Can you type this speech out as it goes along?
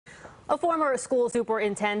A former school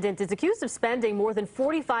superintendent is accused of spending more than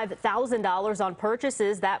 $45,000 on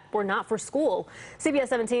purchases that were not for school. CBS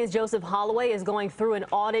 17's Joseph Holloway is going through an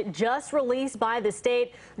audit just released by the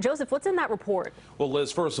state. Joseph, what's in that report? Well,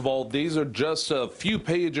 Liz, first of all, these are just a few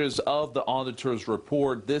pages of the auditor's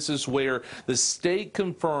report. This is where the state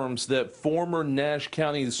confirms that former Nash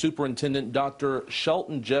County Superintendent Dr.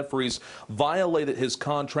 Shelton Jefferies violated his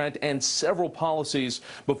contract and several policies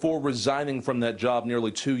before resigning from that job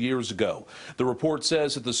nearly 2 years ago. The report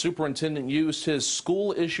says that the superintendent used his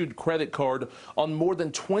school-issued credit card on more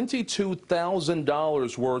than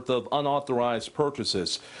 $22,000 worth of unauthorized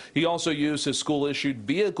purchases. He also used his school-issued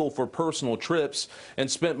vehicle for personal trips and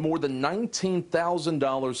spent more than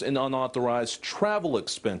 $19,000 in unauthorized travel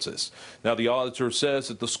expenses. Now, the auditor says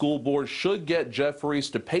that the school board should get Jefferies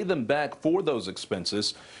to pay them back for those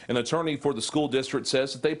expenses. An attorney for the school district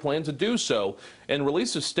says that they plan to do so and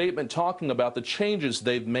release a statement talking about the changes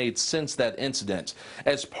they've made since that incident.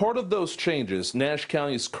 As part of those changes, Nash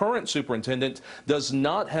County's current superintendent does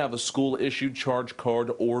not have a school-issued charge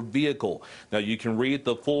card or vehicle. Now, you can read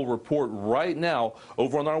the full report right now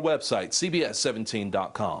over on our website,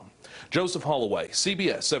 CBS17.com. Joseph Holloway,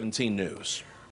 CBS 17 News.